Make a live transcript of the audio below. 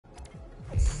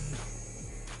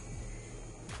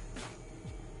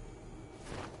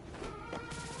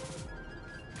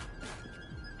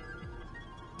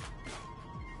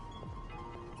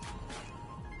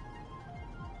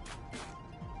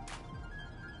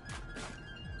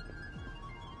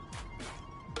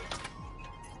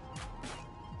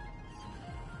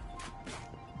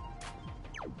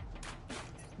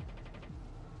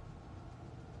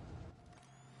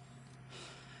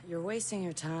You're wasting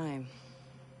your time.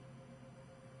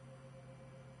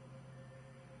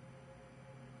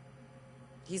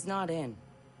 He's not in.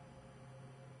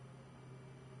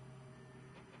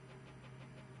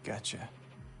 Gotcha.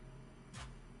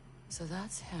 So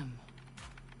that's him.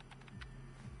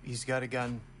 He's got a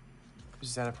gun.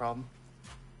 Is that a problem?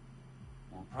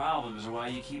 Well, problems are why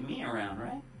you keep me around,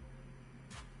 right?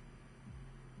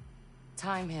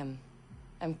 Time him.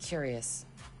 I'm curious.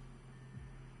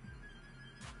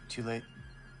 Too late.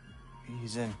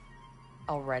 He's in.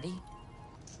 Already?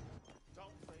 Don't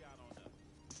say I don't know.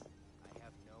 I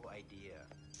have no idea.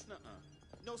 Nuh-uh.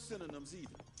 No synonyms either.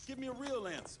 Give me a real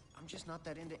answer. I'm just not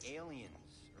that into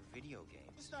aliens or video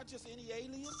games. It's not just any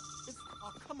alien. It's...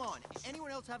 Oh, come on.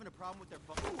 Anyone else having a problem with their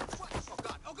phone? Ooh, what? Oh,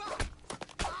 God. Oh, God!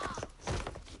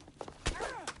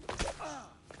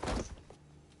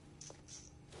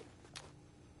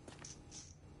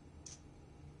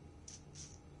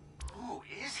 Who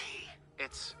is he?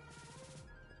 It's...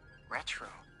 Retro.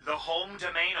 The home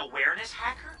domain awareness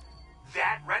hacker?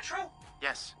 That Retro?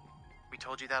 Yes. We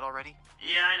told you that already?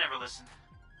 Yeah, I never listened.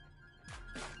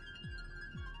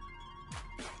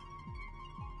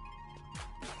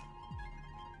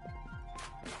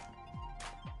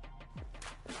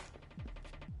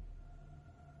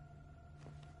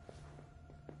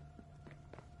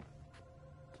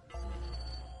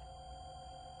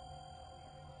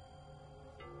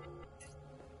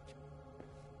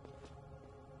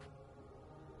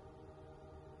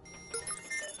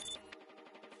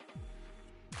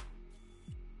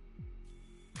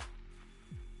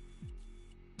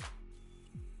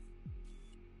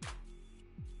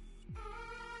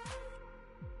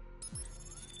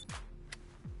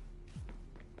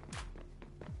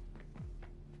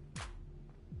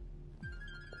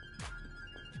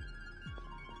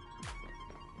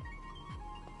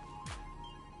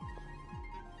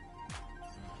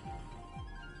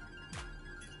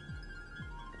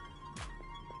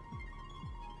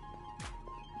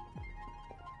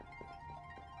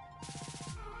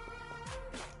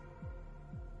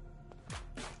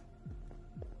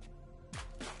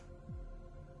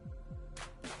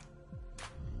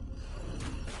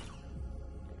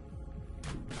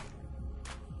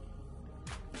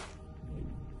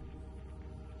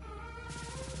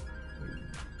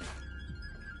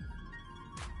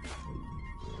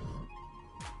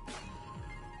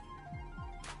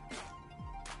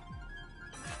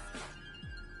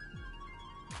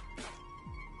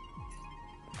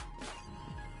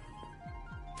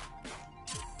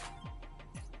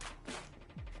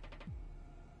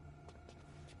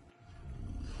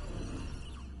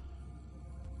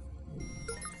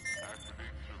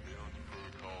 Activate surveillance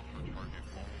protocol for target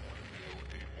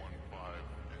 110815 and target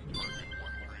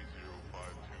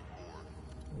 130524.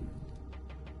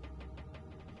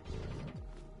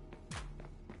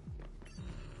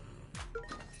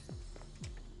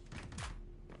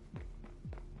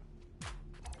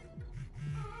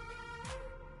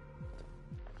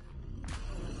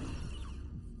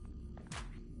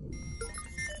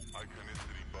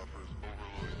 Iconicity buffers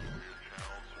overloading nuclear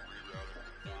channels, rerouting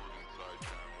forward and side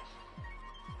channels.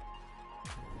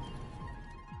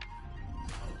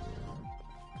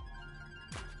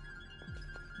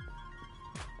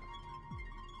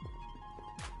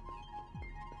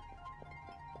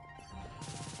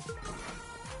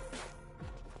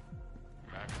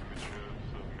 Maximative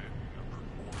submit number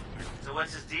 4665. So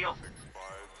what's his deal?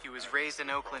 He was raised in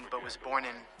Oakland, but was born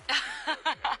in...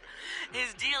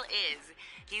 His deal is,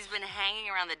 he's been hanging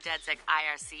around the DedSec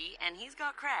IRC, and he's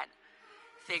got cred.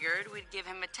 Figured we'd give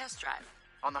him a test drive.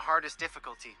 on the hardest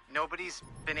difficulty. Nobody's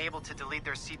been able to delete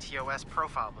their CTOS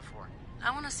profile before.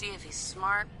 I want to see if he's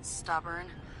smart, stubborn,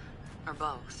 or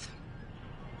both.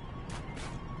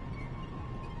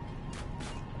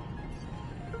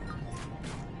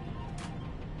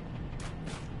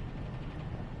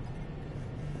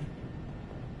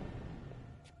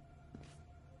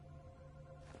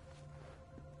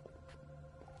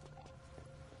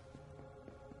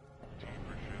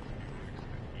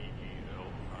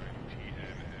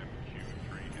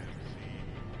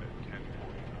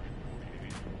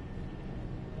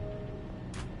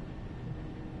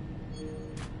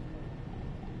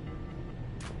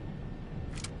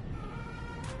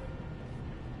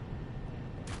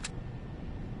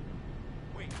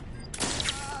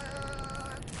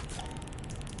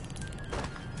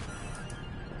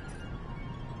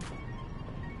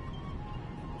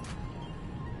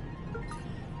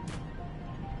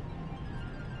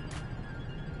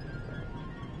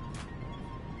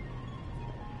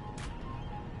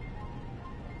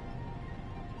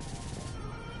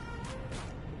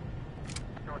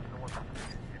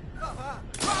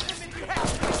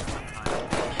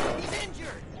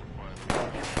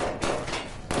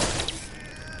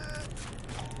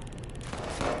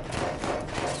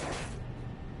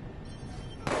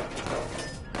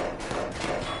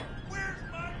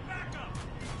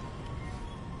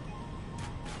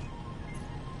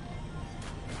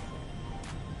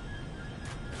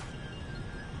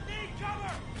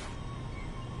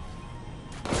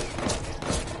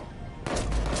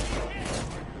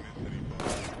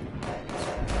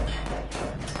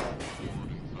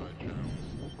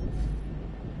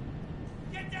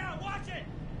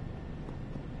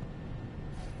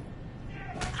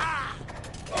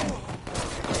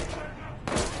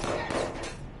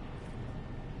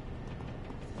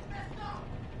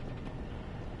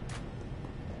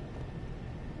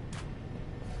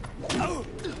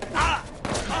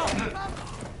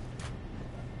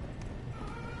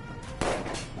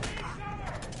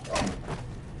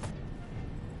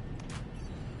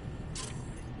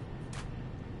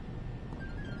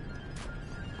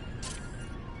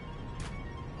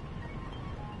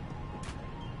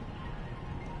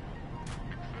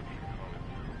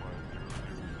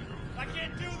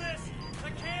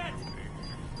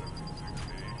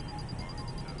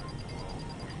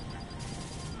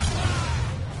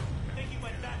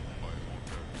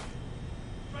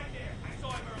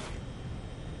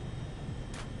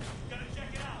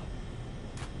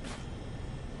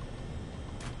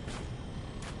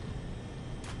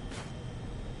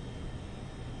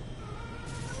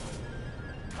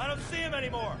 I don't see him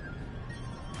anymore.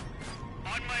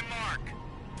 On my mark.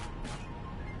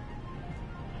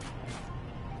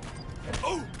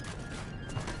 Oh!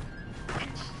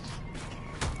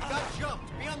 Got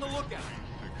jumped. Be on the lookout.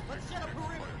 Let's set a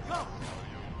perimeter. Go!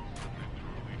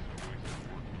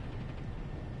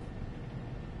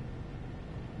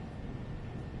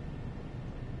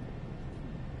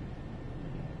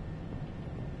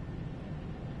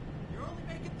 You're only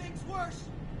making things worse.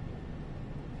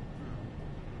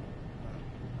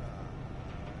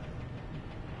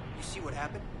 You see what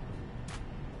happened?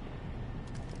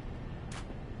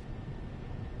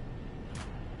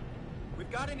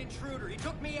 We've got an intruder. He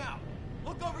took me out.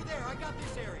 Look over there. I got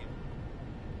this area.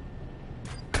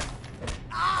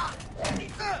 Ah!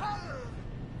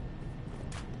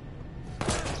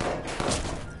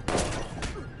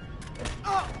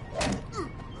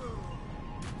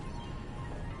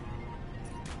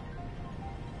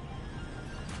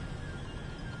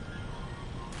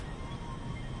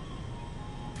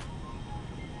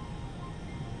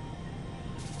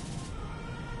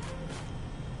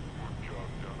 Job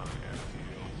done on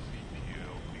STL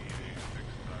CTL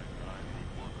BA699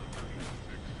 with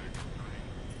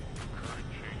 13663. Current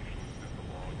change in the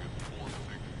log is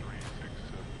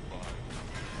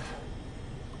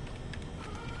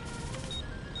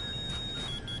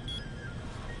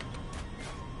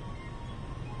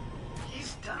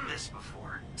He's done this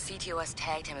before. CTOS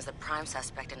tagged him as the prime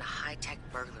suspect in a high-tech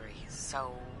burglary,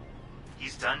 so...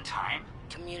 He's done time?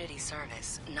 Community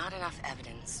service. Not enough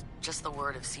evidence. Just the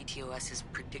word of CTOS's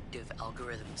predictive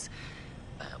algorithms.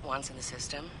 Once in the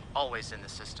system. Always in the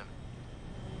system.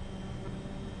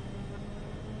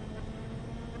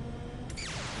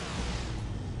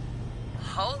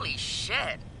 Holy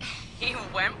shit! He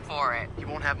went for it. You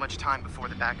won't have much time before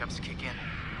the backups kick in.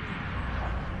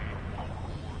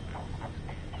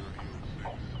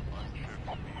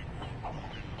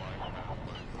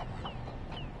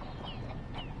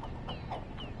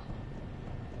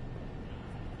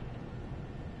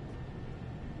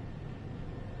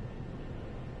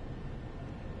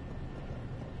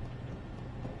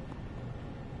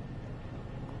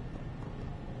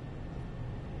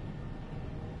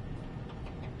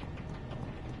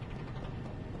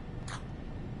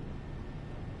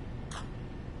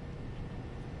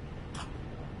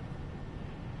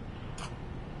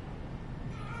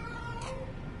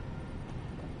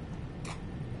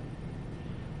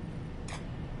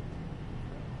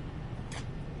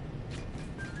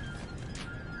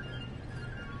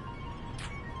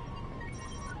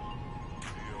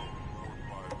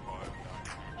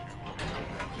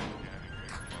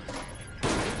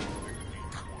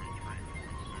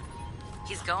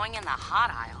 He's going in the hot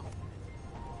aisle.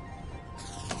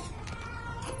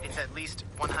 It's at least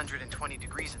 120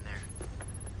 degrees in there.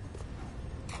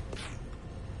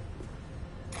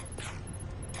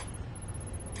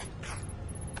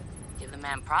 Give the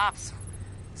man props.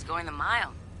 He's going the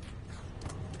mile.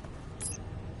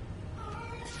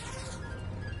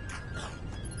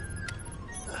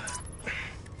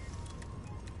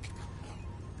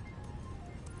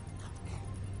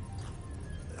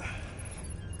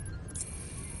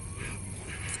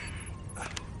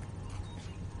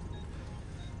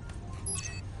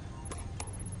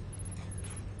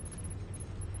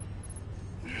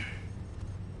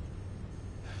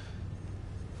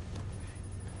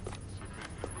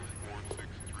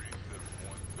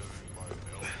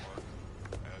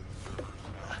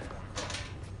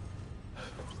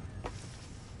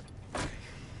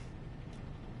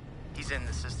 He's in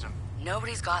the system.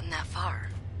 Nobody's gotten that far.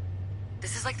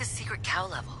 This is like the secret cow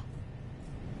level.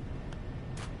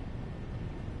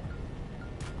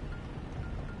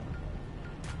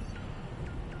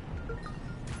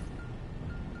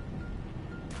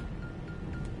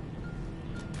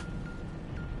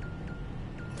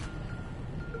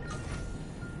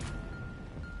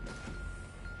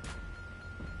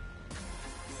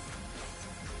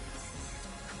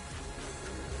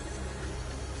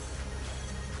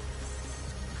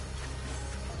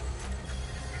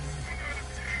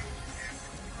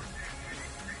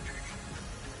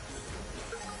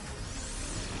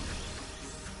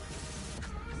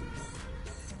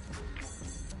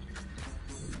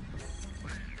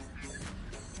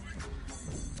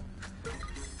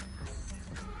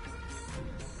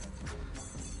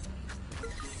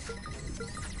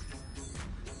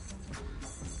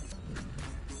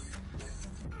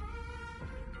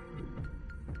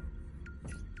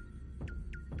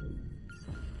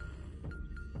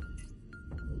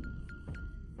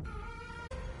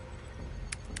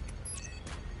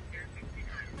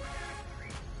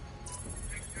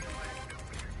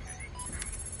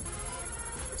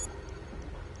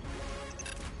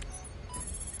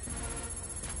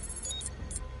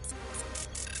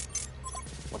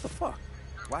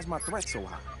 Why's my threat so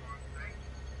high?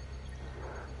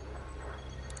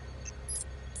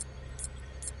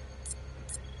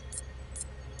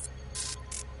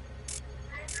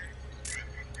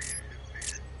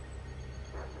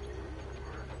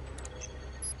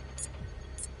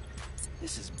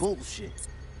 This is bullshit.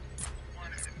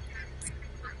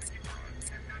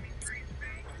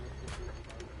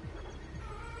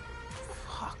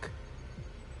 Fuck.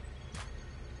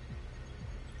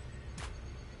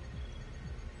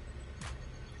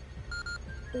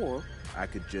 Or I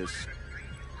could just...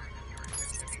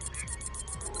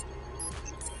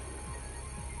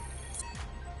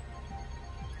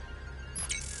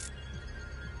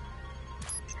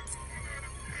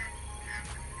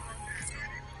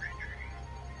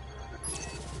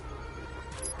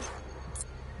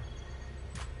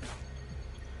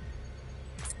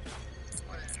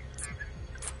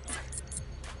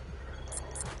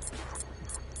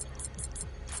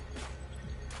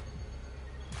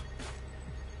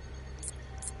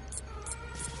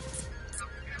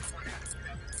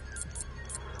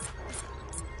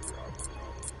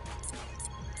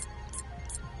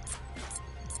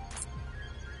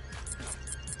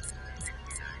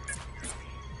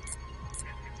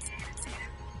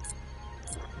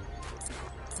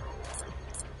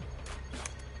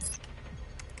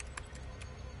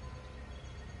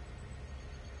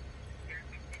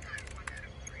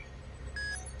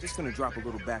 Just gonna drop a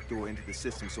little backdoor into the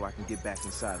system so I can get back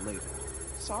inside later.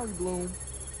 Sorry, Bloom.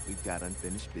 We've got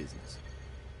unfinished business.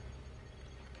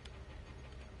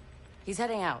 He's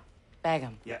heading out. Bag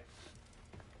him. Yeah.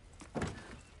 Ethan's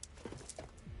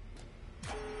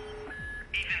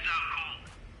out cold.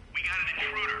 We got an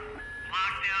intruder.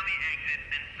 Lock down the exit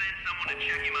and send someone to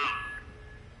check him out.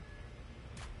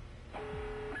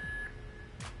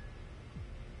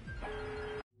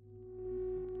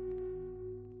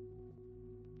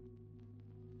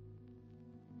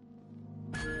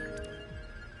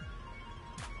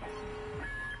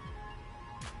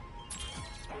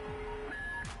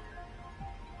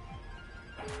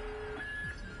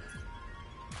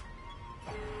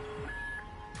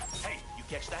 Hey, you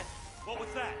catch that? What was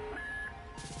that?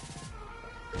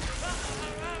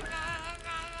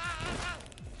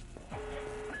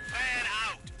 Fan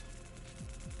out!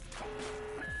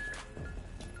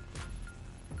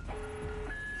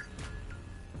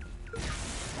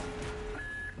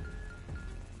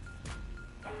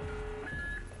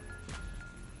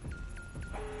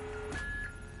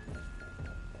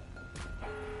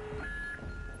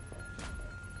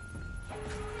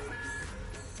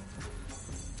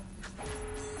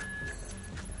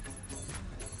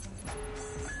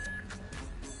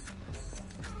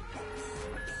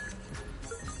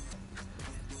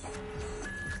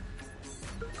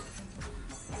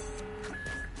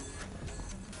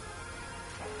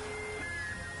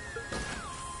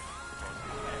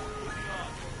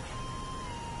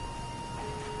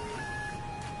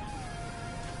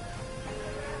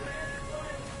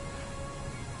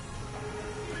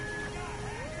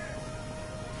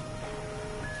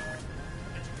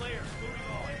 It's clear. Moving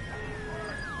on.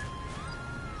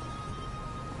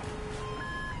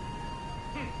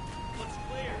 Looks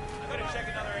clear. I better check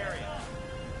another area.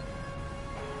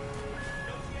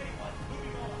 Don't see anyone.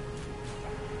 Moving on.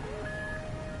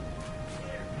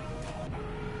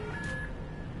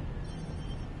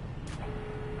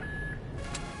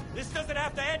 This doesn't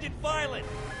have to end in violence.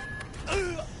 What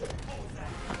was that?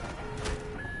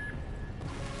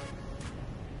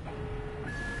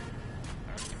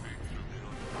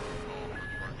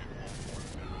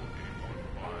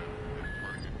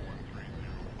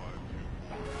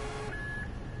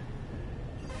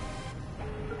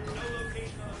 No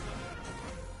location on the suspect.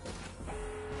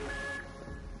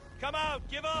 Come out!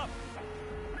 Give up!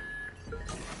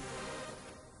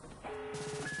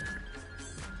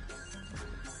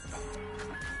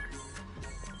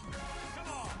 Come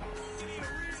on! We need a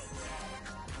real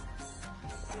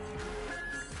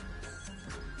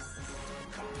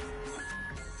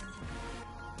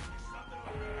something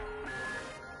over there.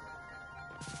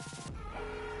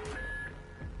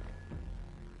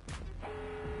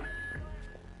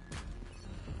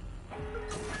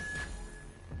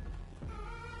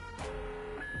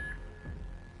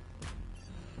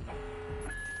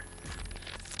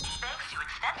 Thanks to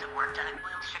extensive work done at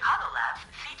Bloom's Chicago labs,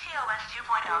 CTOS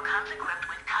 2.0 comes equipped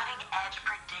with cutting-edge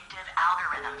predictive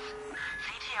algorithms.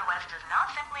 CTOS does not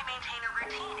simply maintain a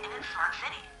routine in its smart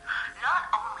city.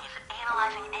 Not only is it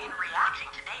analyzing and reacting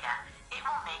to data, it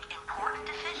will make important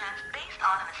decisions based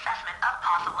on an assessment of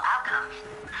possible outcomes.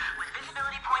 With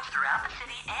visibility points throughout the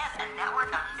city and a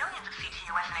network of millions of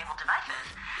CTOS-enabled devices,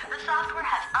 the software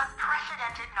has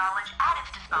unprecedented knowledge at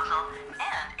its disposal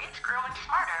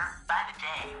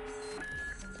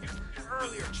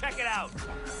earlier. Check it out.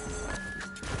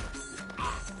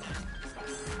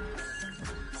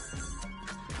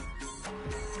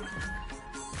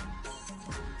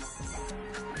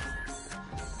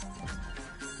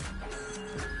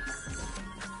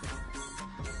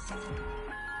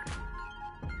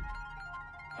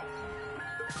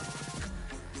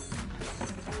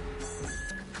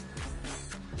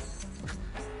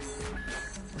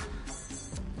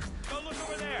 Go look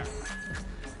over there.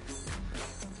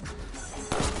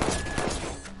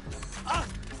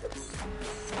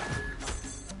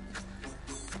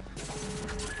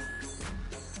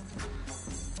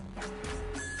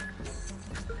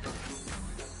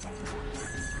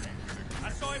 I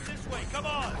saw him this way. Come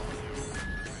on.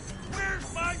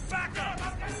 Where's my backup?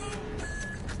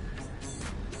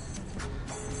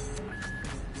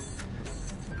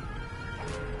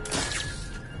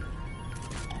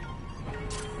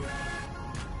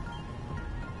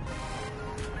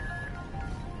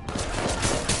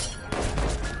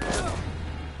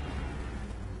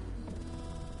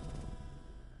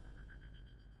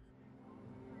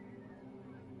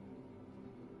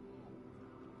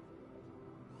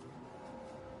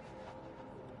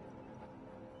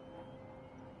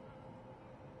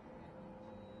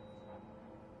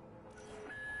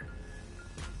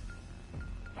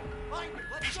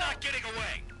 He's not getting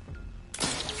away.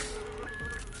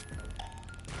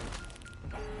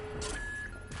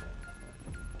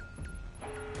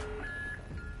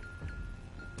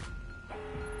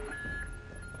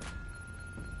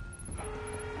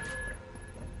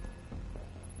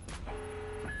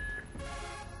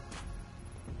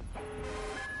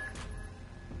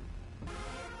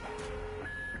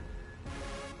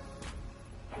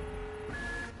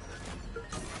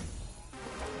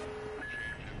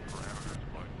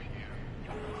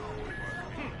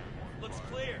 Looks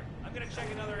clear. I'm gonna check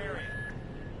another area.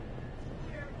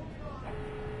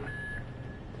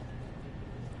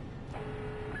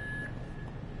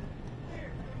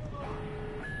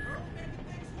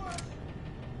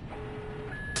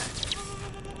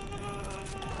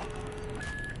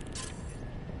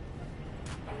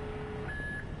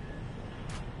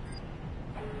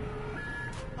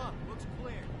 Huh, looks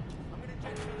clear. I'm gonna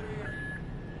check another area.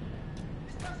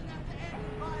 This doesn't have to end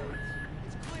in violence.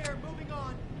 It's clear, moving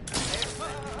on.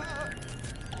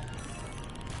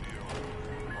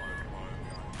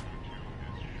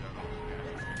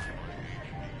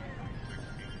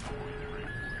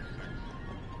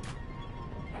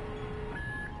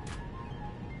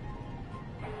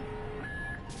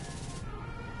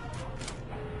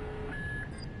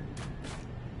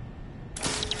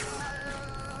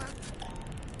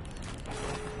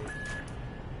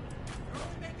 You're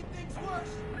only making things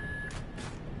worse.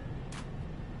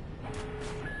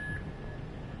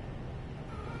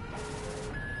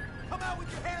 Come out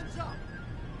with your hands up.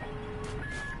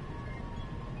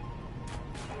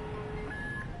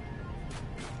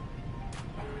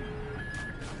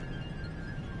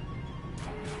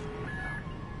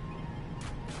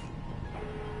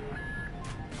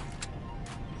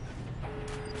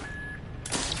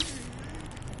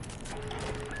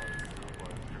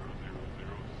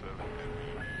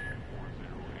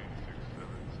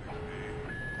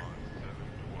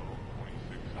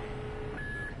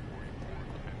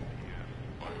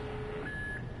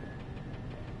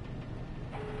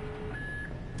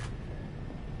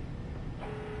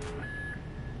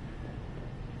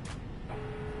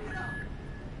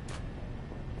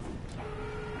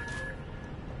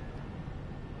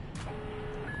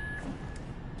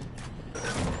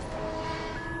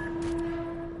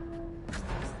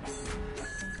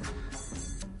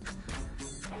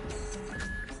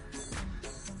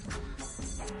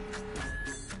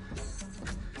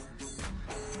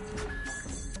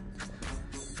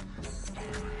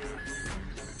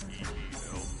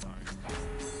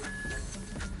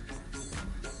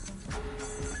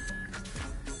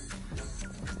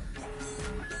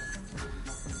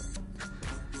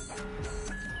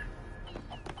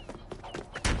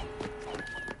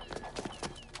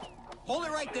 Hold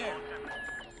it right there.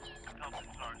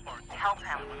 Help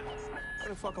him. Where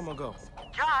the fuck I'm gonna go?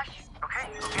 Josh. Okay.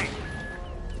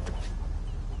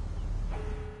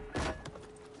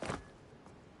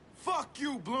 Fuck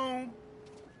you, Bloom!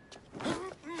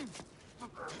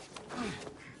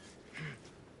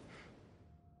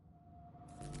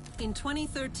 In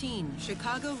 2013,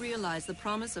 Chicago realized the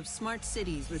promise of smart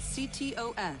cities with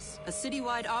CTOS, a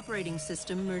citywide operating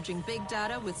system merging big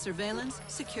data with surveillance,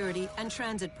 security, and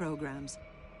transit programs.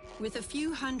 With a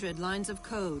few hundred lines of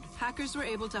code, hackers were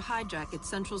able to hijack its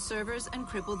central servers and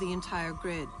cripple the entire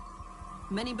grid.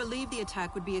 Many believed the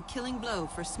attack would be a killing blow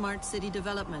for smart city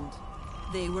development.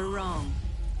 They were wrong.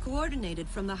 Coordinated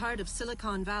from the heart of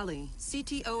Silicon Valley,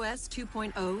 CTOS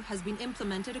 2.0 has been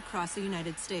implemented across the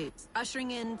United States,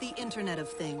 ushering in the Internet of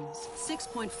Things.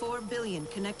 6.4 billion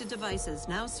connected devices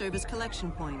now serve as collection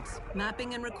points,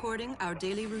 mapping and recording our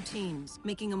daily routines,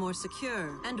 making a more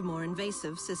secure and more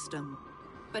invasive system.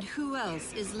 But who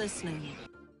else is listening?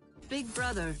 Big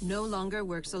Brother no longer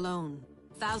works alone.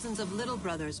 Thousands of little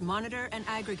brothers monitor and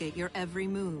aggregate your every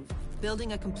move,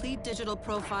 building a complete digital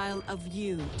profile of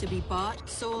you to be bought,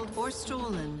 sold, or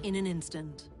stolen in an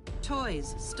instant.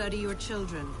 Toys study your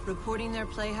children, reporting their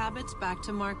play habits back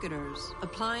to marketers.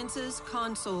 Appliances,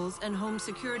 consoles, and home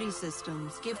security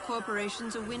systems give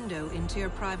corporations a window into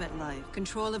your private life.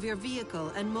 Control of your vehicle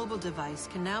and mobile device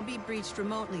can now be breached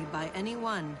remotely by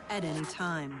anyone at any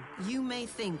time. You may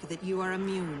think that you are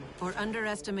immune or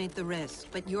underestimate the risk,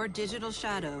 but your digital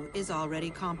shadow is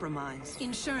already compromised.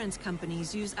 Insurance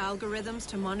companies use algorithms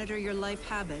to monitor your life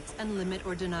habits and limit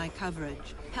or deny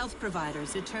coverage. Health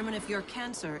providers determine if your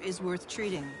cancer is worth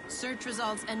treating. Search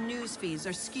results and news feeds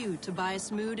are skewed to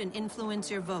bias mood and influence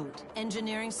your vote,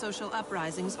 engineering social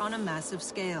uprisings on a massive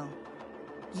scale.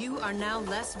 You are now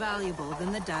less valuable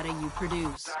than the data you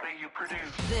produce.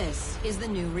 This is the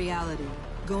new reality.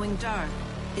 Going dark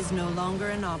is no longer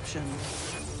an option.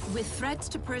 With threats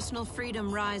to personal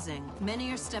freedom rising, many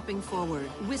are stepping forward.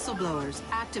 Whistleblowers,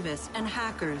 activists, and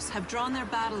hackers have drawn their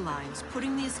battle lines,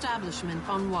 putting the establishment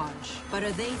on watch. But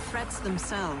are they threats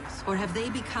themselves, or have they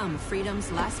become freedom's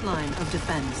last line of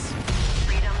defense?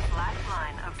 Freedom's last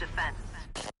line of defense.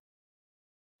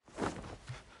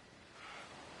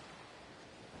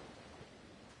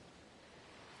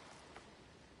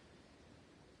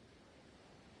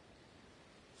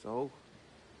 So,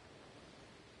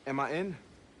 am I in?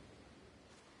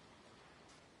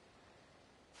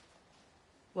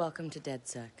 Welcome to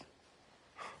DedSec.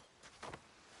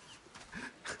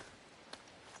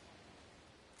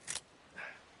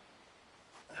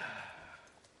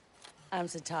 I'm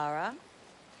Satara.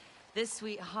 This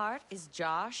sweetheart is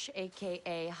Josh,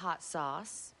 aka Hot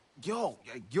Sauce. Yo,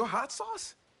 your hot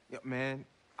sauce? Yeah, man,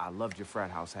 I loved your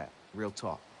frat house hat. Real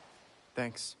talk.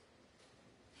 Thanks.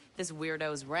 This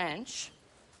weirdo's Wrench.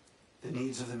 The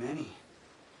needs of the many.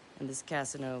 And this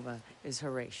Casanova is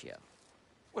Horatio.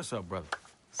 What's up, brother?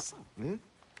 What's up, man?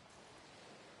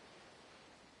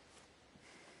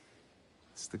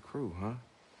 It's the crew, huh?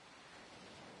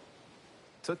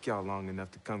 Took y'all long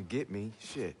enough to come get me.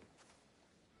 Shit.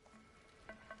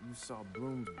 You saw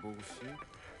Bloom's bullshit.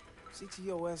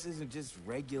 CTOS isn't just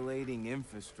regulating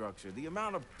infrastructure. The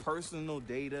amount of personal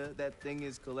data that thing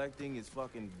is collecting is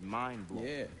fucking mind-blowing.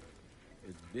 Yeah.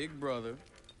 It's Big Brother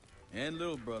and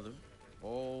Little Brother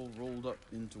all rolled up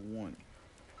into one.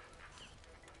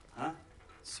 Huh?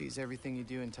 Sees everything you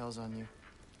do and tells on you.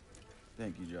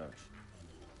 Thank you, Josh.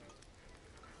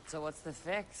 So what's the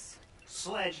fix?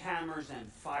 Sledgehammers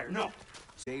and fire. No!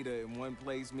 Data in one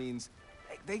place means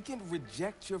they can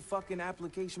reject your fucking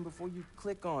application before you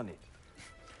click on it.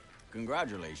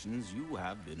 Congratulations, you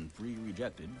have been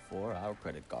pre-rejected for our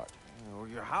credit card. Or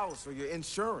your house, or your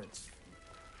insurance.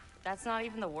 That's not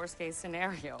even the worst case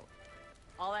scenario.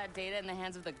 All that data in the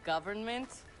hands of the government,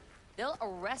 they'll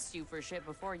arrest you for shit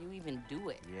before you even do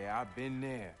it. Yeah, I've been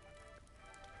there.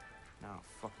 Now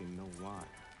I fucking know why.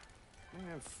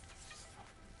 Man,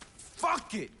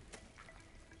 fuck it!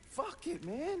 Fuck it,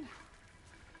 man.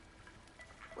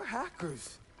 We're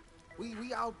hackers. We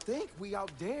outthink, we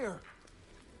out dare.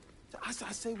 I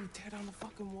say we tear down the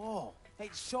fucking wall. Hey,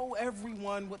 show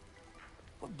everyone what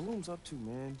Bloom's up to,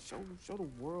 man. Show the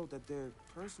world that their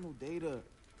personal data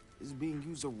is being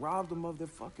used to rob them of their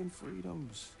fucking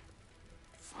freedoms.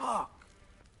 Fuck.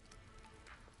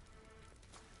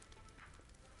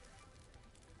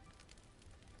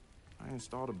 I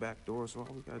installed a back door, so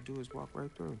all we gotta do is walk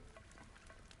right through.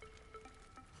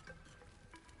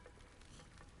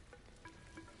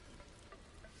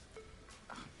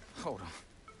 Hold on.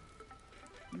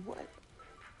 You what?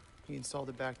 He installed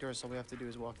the back door, so all we have to do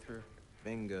is walk through.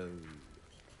 Bingo.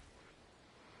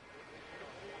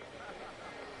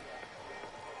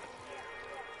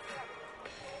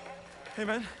 Hey,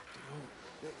 man.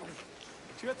 Do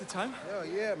you got the time? Hell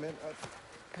yeah, man.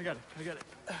 I got it. It's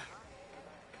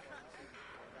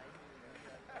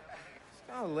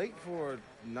kind of late for a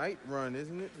night run,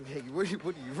 isn't it? Hey, what are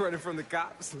you running from the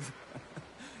cops?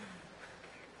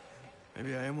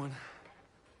 Maybe I am one.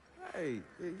 Hey,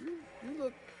 you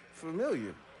look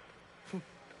familiar.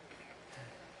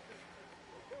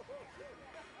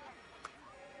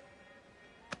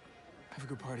 Have a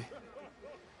good party.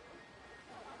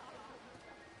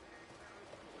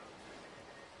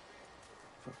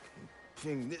 Fucking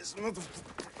ping this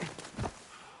motherfucker.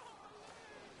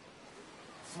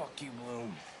 Fuck you,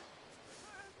 Bloom.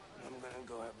 I'm gonna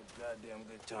go have a goddamn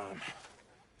good time.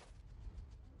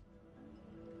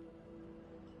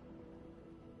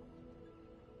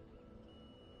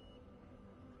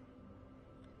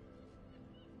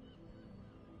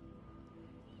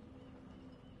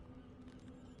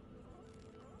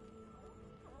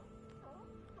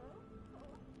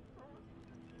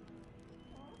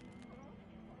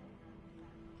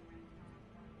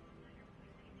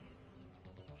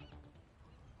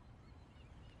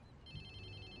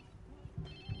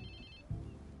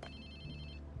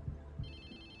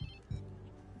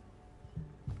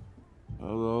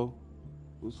 Hello?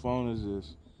 Whose phone is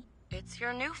this? It's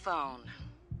your new phone.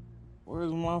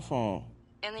 Where's my phone?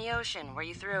 In the ocean, where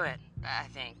you threw it, I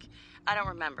think. I don't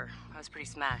remember. I was pretty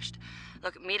smashed.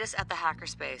 Look, meet us at the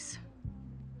hackerspace.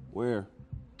 Where?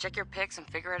 Check your pics and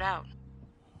figure it out.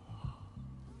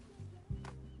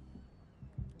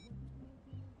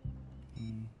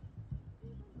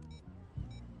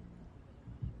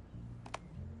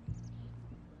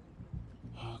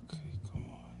 Okay, come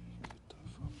on. Get the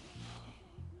fuck up.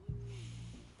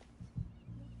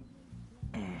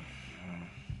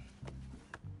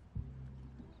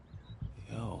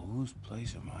 Yo, whose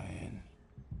place am I in?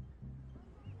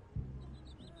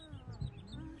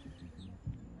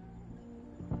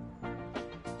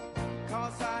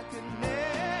 Cause I could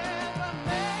never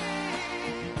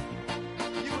make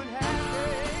you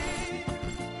unhappy.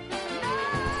 No,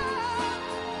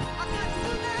 I couldn't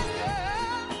do that,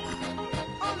 girl.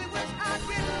 Only wish I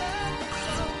could love you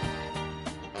so.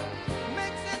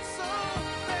 Makes it so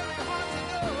very hard to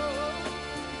go.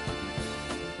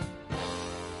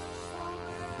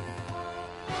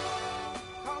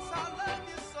 Cause I love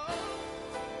you so.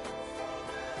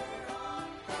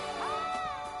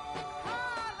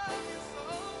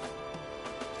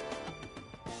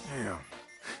 Damn.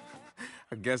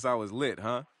 I guess I was lit,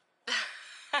 huh?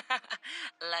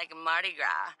 Like Mardi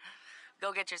Gras.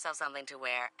 Go get yourself something to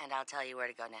wear, and I'll tell you where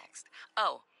to go next.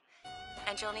 Oh,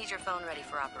 and you'll need your phone ready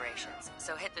for operations.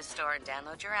 So hit the store and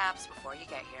download your apps before you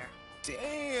get here.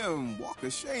 Damn, walk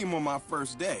of shame on my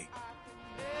first day.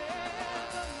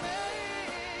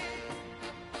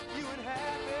 You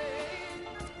unhappy.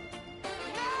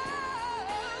 No,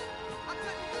 I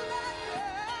couldn't do that,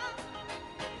 girl.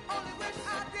 Only wish I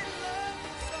did love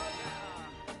you so.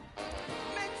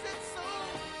 Makes it so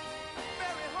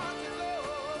very hard to go.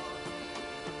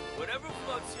 Whatever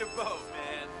floats your boat,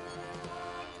 man.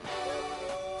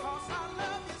 Cause I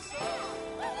love you so.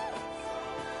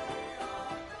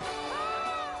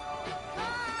 I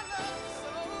love you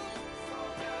so.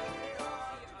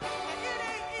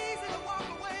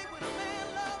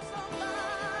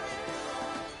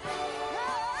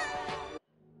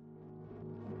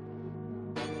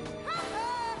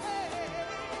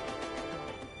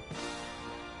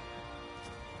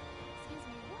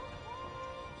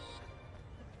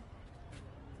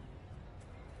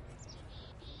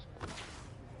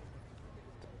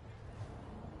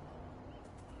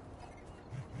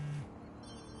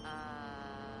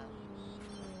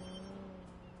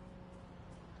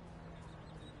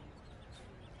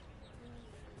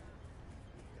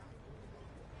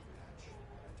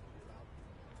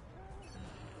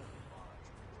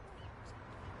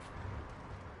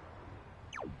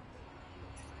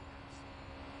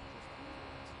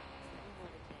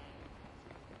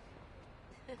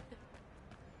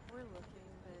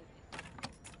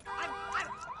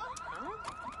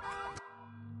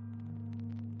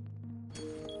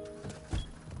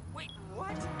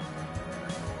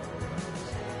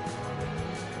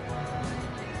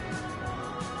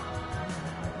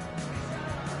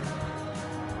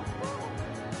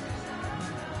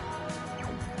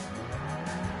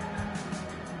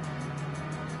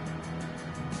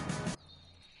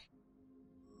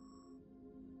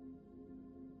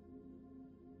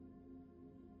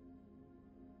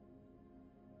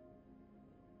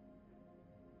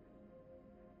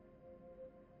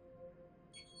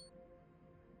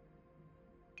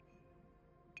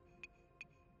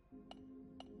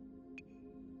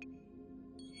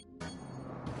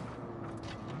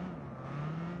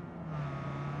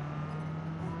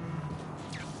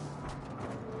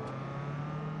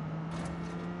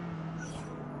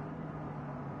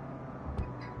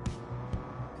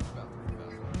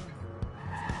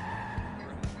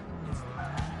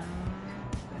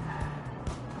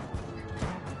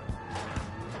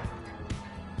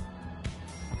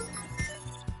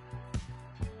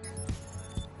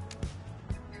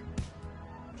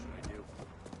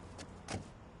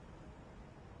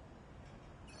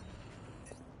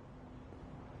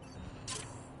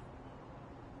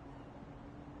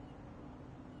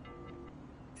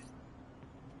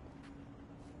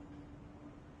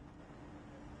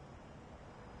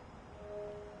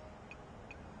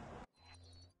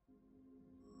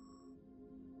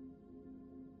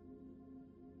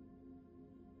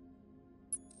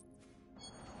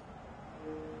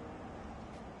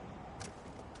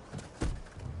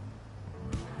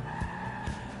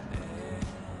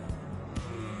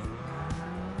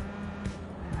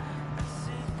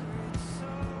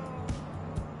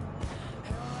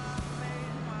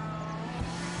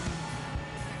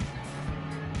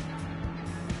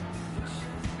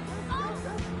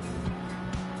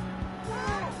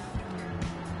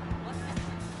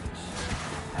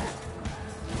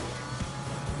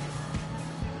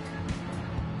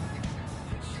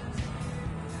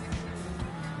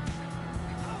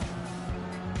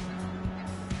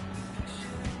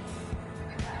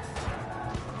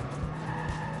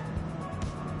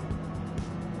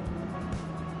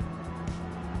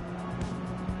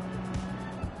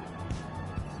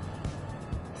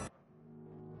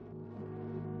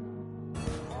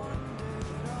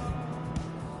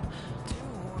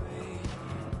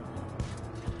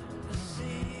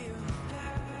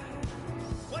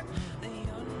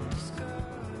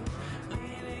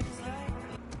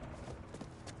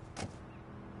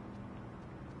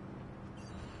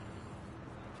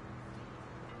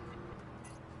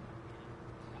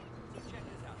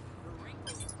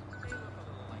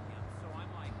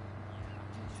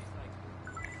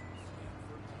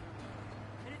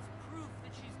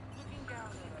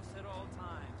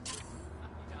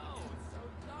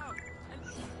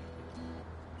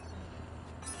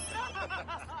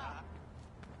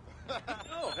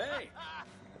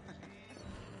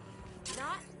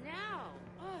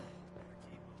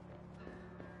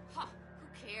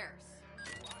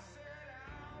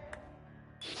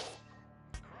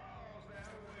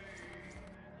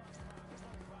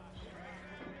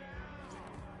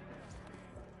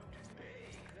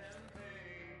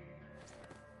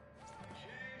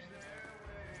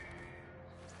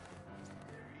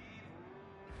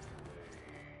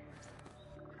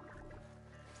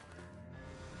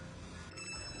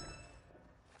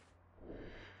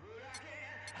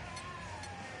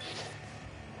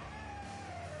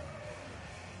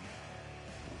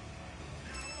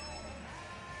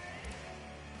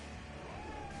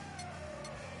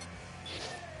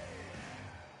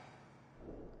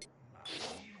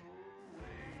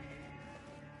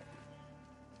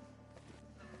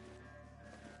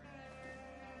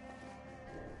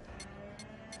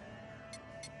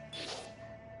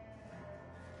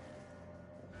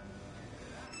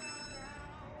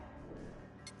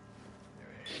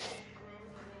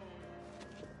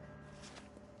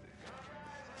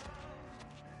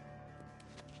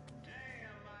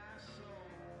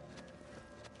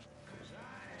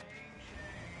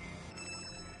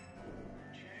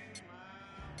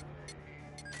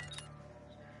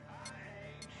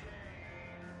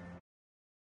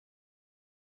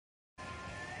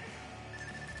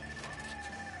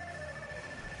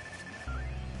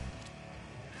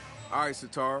 All right,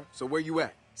 Satara, so where you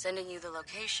at? Sending you the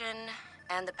location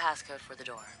and the passcode for the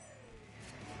door.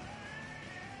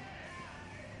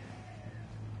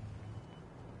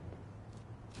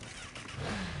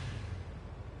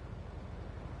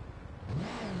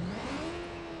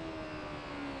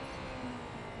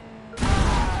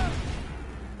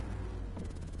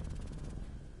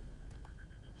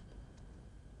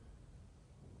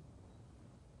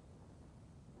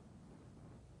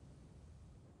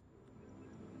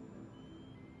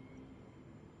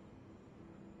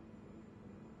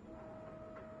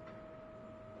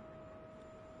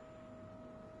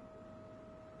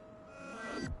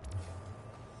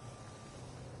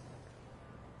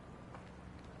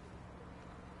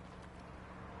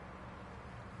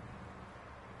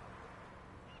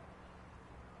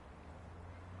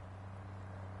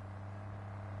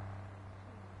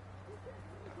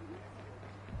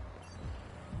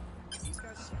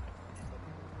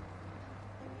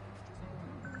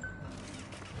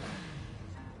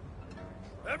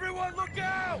 Everyone look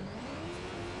out!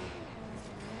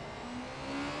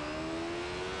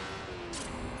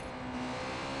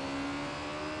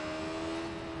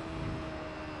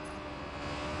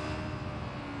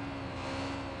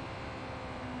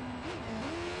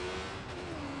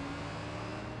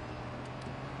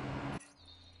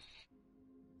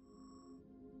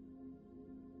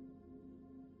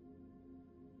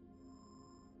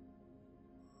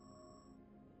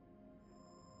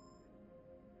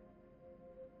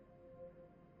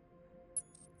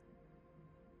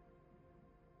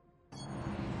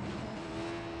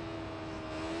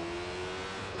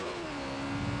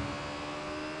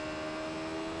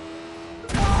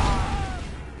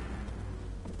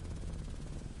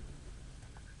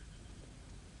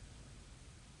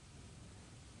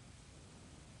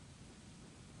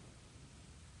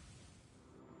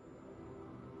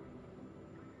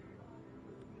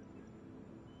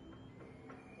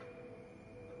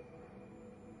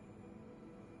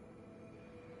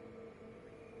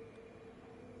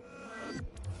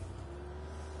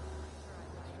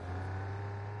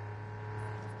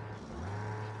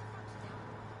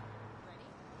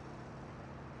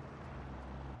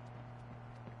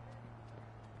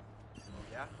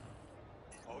 Yeah?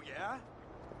 Oh, yeah?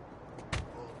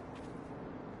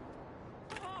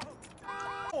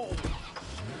 Oh!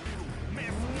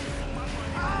 Man, my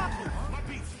money, my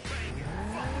beats banging.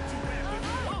 Fuck what you rapping,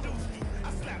 produce you. I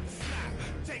slap the snap.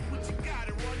 Take what you got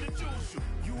and run the juice you.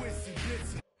 You itsy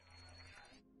bitsy.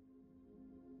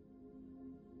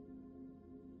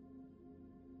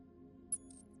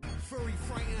 Furry,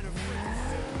 frightened, and freaking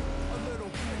silly. A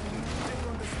little pricky. They're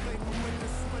on display for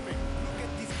winter swimming. Look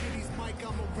at these kitties, Mike,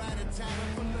 I'm a rat-a-tat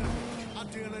for living. I'm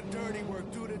dealing dirty work,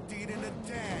 do the deed in the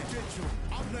dad. Digital.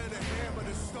 I'm laying a hammer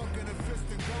that's stuck in a fist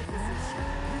and gun position.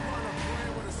 We run a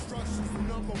brand with instructions for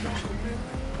number one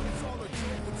commitment. It's all a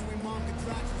joke between mom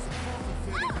contractions and coffin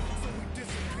fitting. So we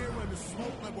disappear in the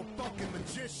smoke like we're fucking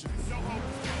magicians. No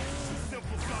hocus pocus, you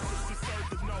simple suckers deserve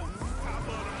the notice. Top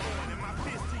of the morning, my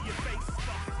fist to your face is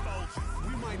fucking soldiers.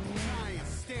 We might be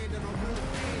giants, standing on little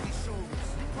candy shoulders.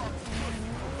 You purple pussy,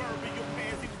 proverbial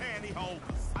pansy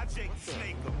pantyholders. I Jake the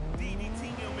Snake 'em, DDT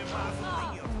 'em in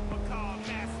mausoleum. Macabre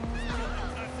massacres,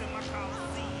 killing guts in my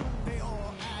coliseum. They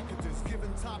all actors,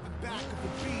 giving top and back of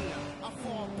the beat. I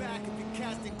fall back if the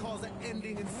casting calls an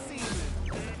ending and season.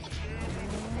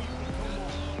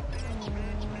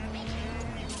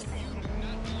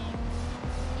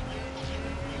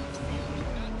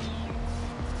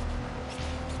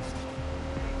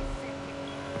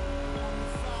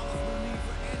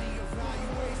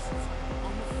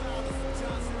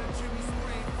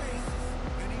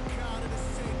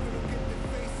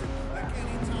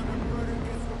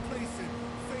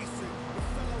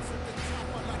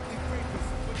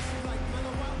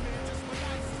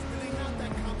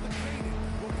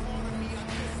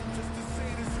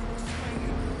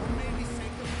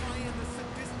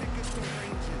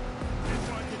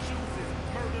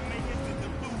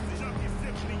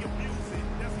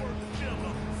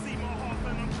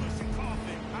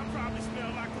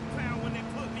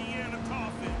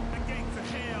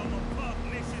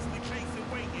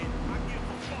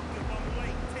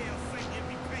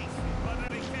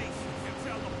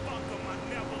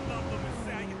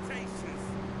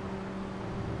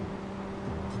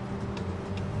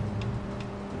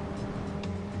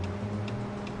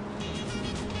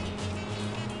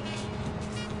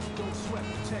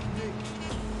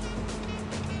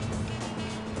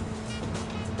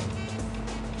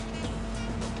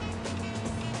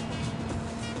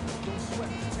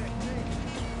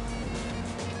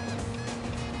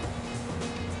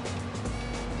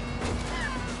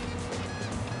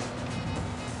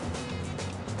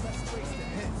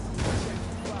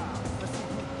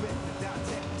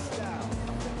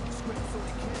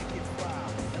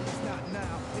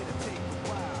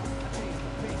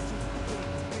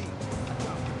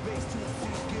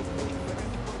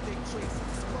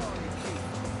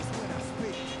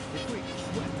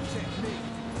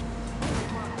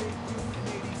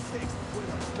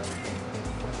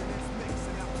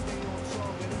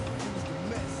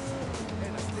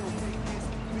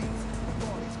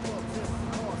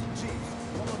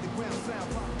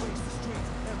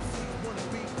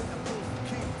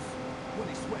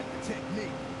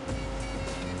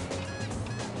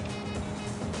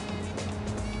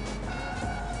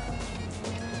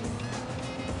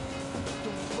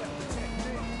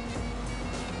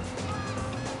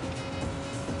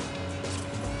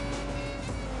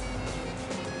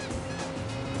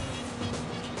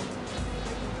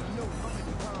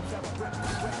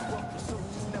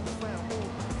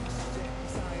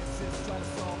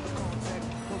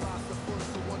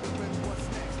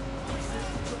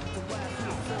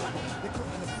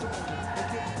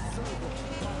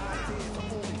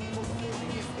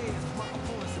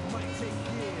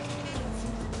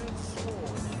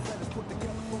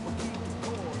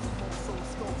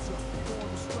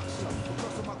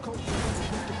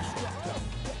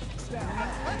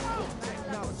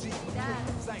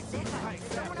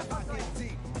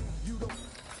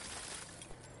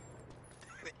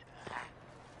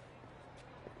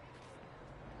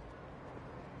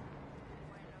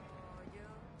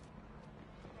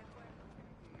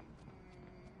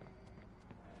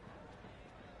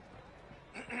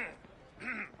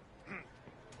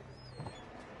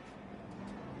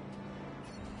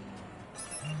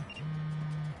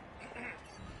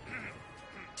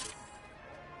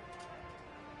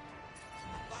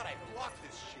 Fuck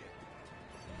this shit.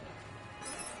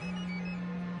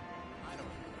 I don't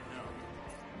know.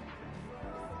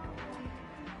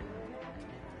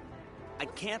 I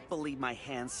can't believe my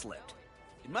hand slipped.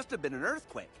 It must have been an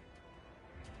earthquake.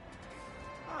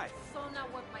 Hi. So now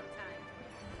what my time?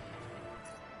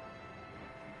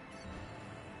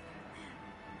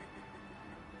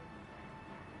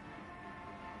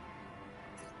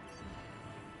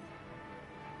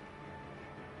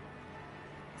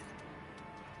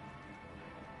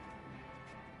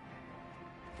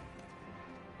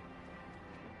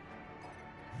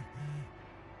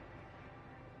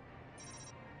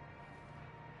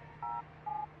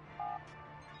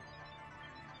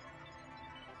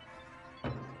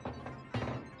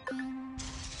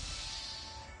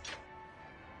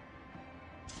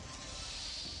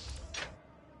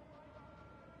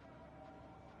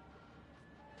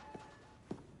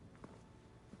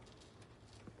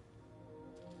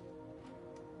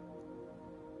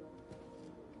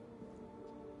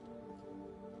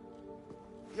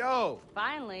 Yo!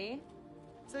 Finally.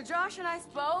 So Josh and I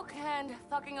spoke, and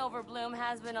fucking over Bloom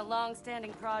has been a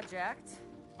long-standing project.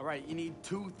 All right, you need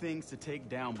two things to take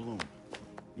down Bloom.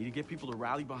 You need to get people to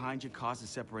rally behind your cause to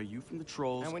separate you from the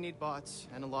trolls. And we need bots,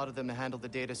 and a lot of them to handle the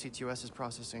data CTOS is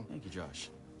processing. Thank you,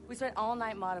 Josh. We spent all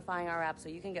night modifying our app so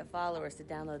you can get followers to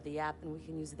download the app, and we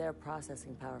can use their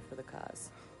processing power for the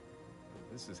cause.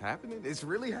 This is happening? It's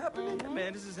really happening? Yeah,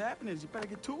 man, this is happening. You better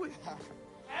get to it.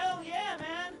 Hell yeah,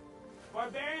 man!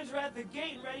 Barbarians are at the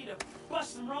gate ready to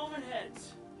bust some Roman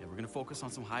heads. Yeah, we're gonna focus on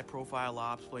some high-profile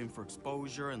ops, playing for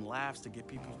exposure and laughs to get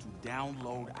people to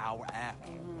download our app.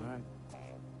 All right.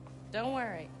 Don't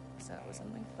worry. So it was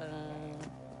something fun.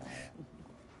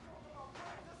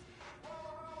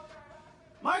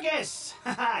 Marcus!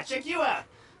 Haha, check you out.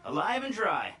 Alive and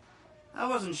dry. I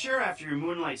wasn't sure after your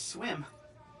moonlight swim.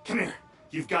 Come here.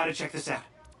 You've got to check this out.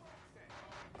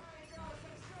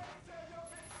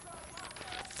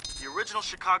 The original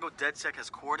Chicago DedSec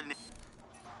has coordinated...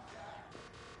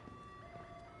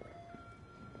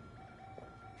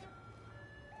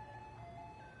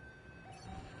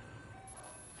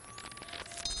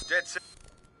 DedSec...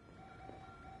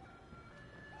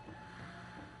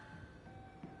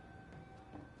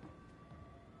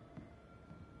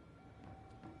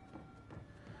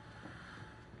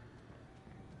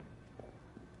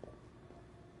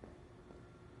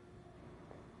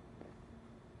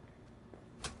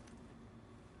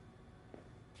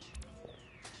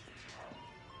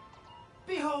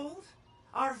 Behold,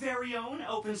 our very own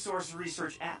open source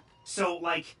research app. So,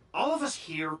 like, all of us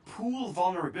here pool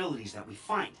vulnerabilities that we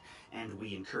find, and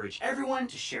we encourage everyone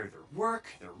to share their work,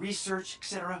 their research,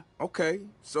 etc. Okay,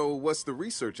 so what's the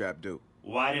research app do?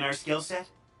 Widen our skill set?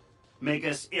 Make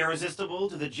us irresistible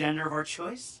to the gender of our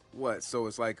choice? What, so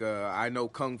it's like a I know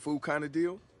Kung Fu kind of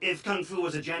deal? If Kung Fu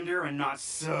was a gender and not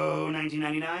so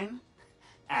 1999?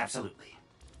 Absolutely.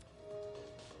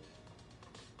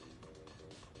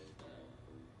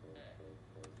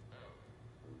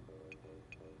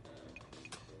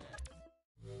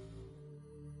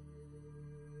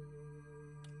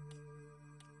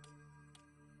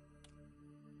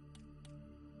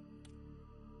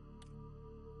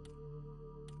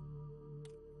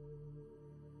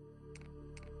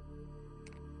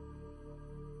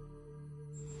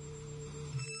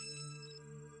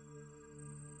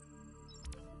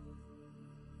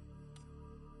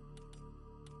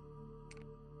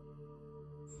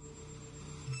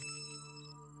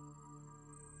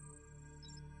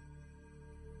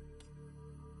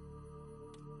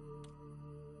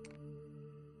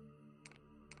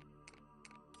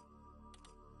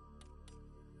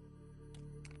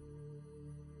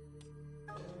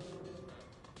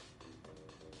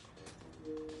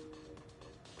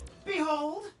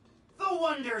 Behold, the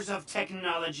wonders of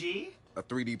technology. A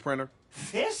 3D printer?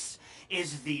 This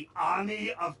is the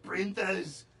army of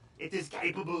printers. It is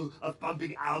capable of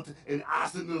pumping out an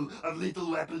arsenal of lethal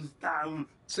weapons down.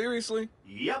 Seriously?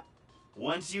 Yep.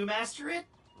 Once you master it,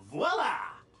 voila!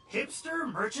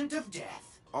 Hipster merchant of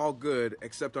death. All good,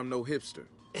 except I'm no hipster.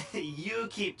 You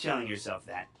keep telling yourself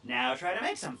that. Now try to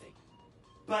make something.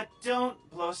 But don't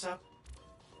blow us up.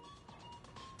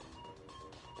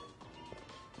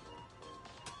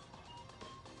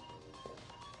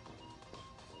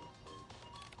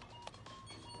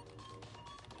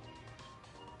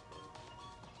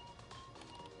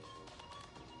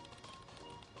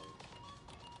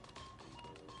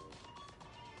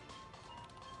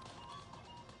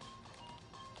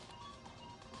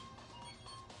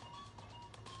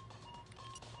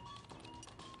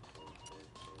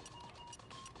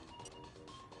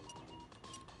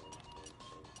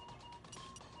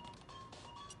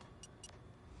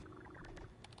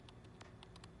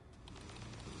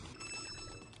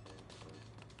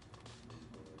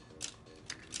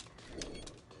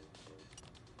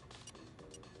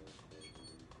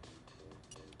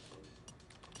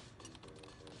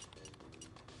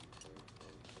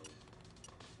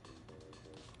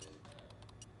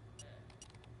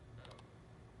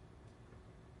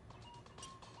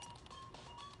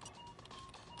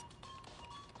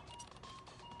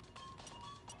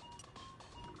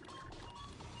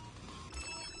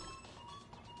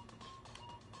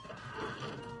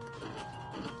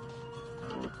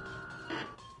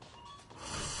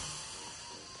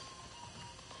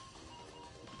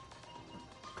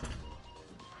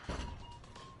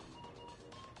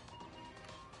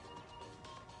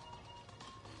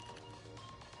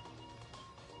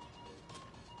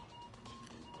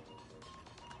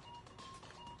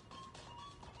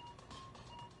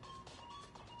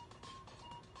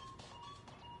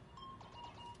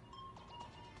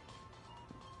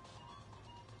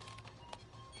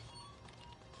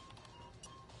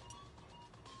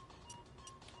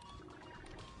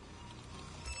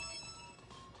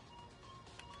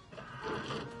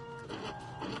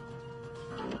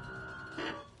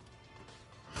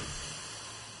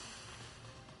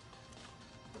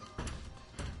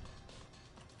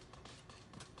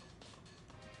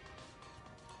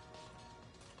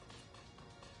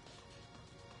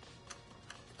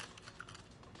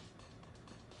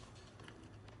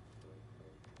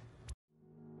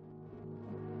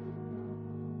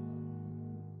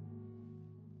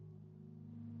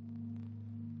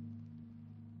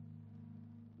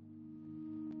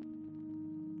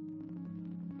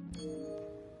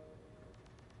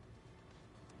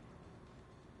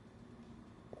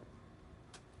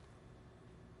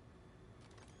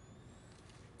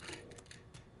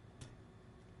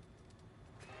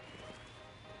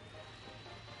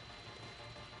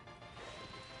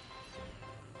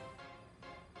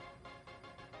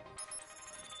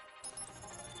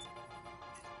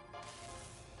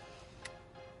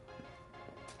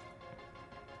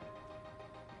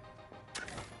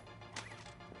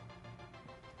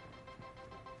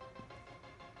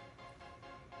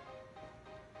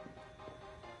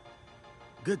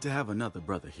 Good to have another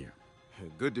brother here.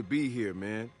 Good to be here,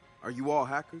 man. Are you all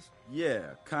hackers? Yeah,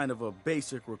 kind of a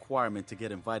basic requirement to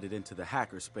get invited into the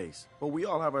hacker space. But we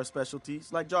all have our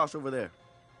specialties, like Josh over there.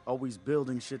 Always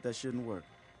building shit that shouldn't work.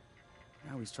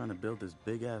 Now he's trying to build this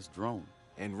big-ass drone.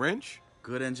 And Wrench?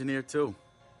 Good engineer, too.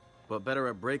 But better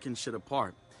at breaking shit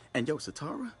apart. And yo,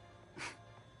 Satara?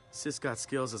 Sis got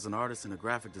skills as an artist and a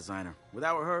graphic designer.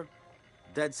 Without her,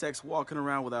 DeadSec's walking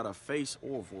around without a face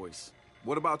or voice.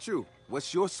 What about you?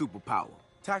 What's your superpower?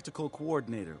 Tactical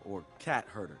coordinator or cat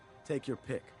herder. Take your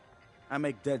pick. I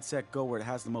make DeadSec go where it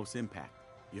has the most impact.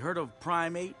 You heard of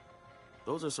Prime 8?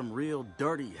 Those are some real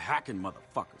dirty hacking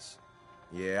motherfuckers.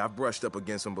 Yeah, I've brushed up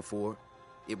against them before.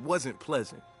 It wasn't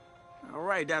pleasant. All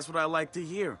right, that's what I like to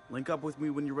hear. Link up with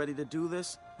me when you're ready to do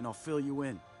this, and I'll fill you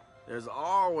in. There's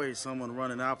always someone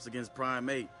running ops against Prime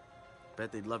 8.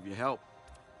 Bet they'd love your help.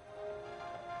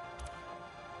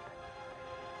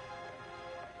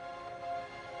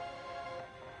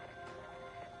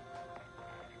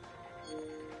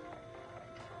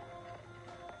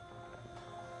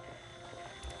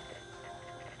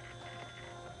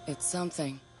 It's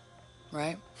something,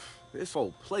 right? This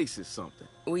whole place is something.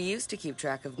 We used to keep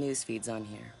track of news feeds on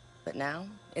here, but now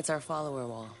it's our follower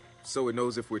wall. So it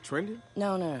knows if we're trending?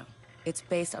 No. It's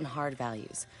based on hard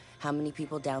values. How many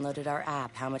people downloaded our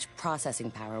app, how much processing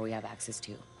power we have access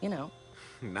to, you know.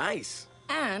 Nice.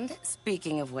 And,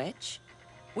 speaking of which,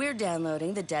 we're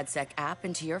downloading the DeadSec app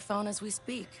into your phone as we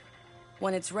speak.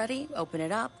 When it's ready, open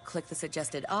it up, click the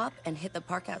suggested op, and hit the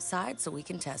park outside so we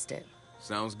can test it.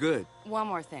 Sounds good. One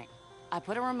more thing. I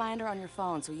put a reminder on your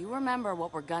phone so you remember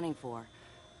what we're gunning for.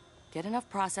 Get enough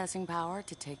processing power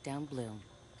to take down Bloom.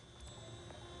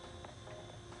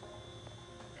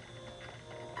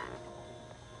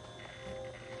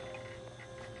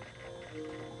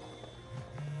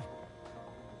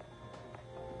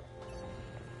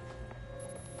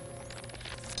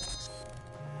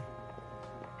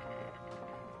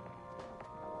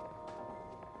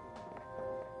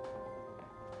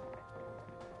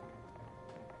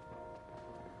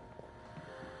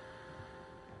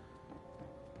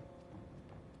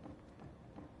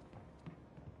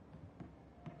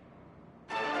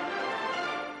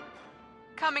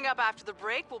 Coming up after the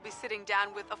break, we'll be sitting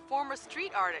down with a former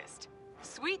street artist.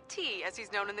 Sweet Tea, as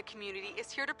he's known in the community, is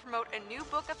here to promote a new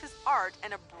book of his art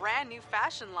and a brand new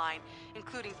fashion line,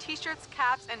 including t-shirts,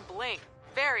 caps, and bling.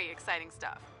 Very exciting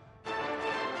stuff.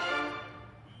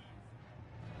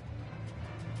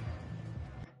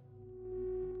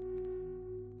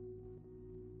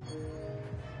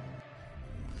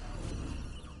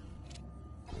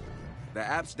 The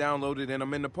app's downloaded and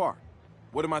I'm in the park.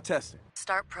 What am I testing?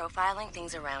 Start profiling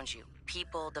things around you.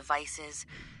 People, devices.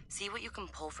 See what you can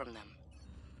pull from them.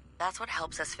 That's what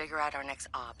helps us figure out our next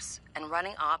ops. And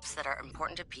running ops that are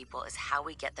important to people is how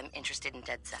we get them interested in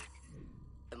DeadSec.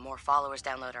 The more followers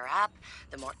download our app,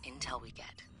 the more intel we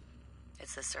get.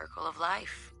 It's the circle of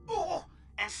life. Oh,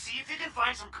 and see if you can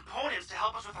find some components to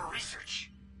help us with our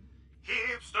research.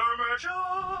 Hipster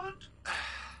merchant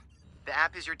The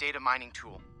app is your data mining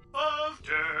tool. of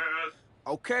death.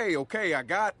 Okay, I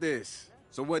got this.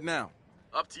 So what now?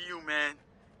 Up to you, man.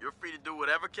 You're free to do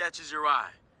whatever catches your eye.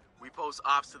 We post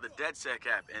ops to the DeadSec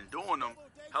app, and doing them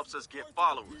helps us get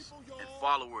followers. And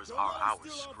followers are our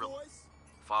Skrilla.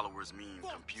 Followers mean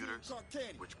computers,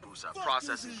 which boosts our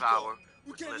processing power,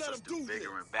 which lets us do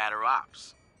bigger and badder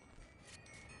ops.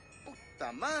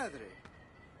 Puta madre.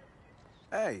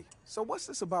 Hey, so what's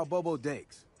this about Bobo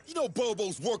Dakes? You know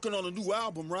Bobo's working on a new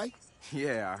album, right?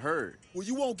 Yeah, I heard. Well,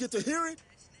 you won't get to hear it?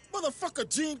 Motherfucker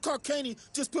Gene Carcani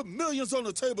just put millions on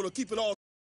the table to keep it all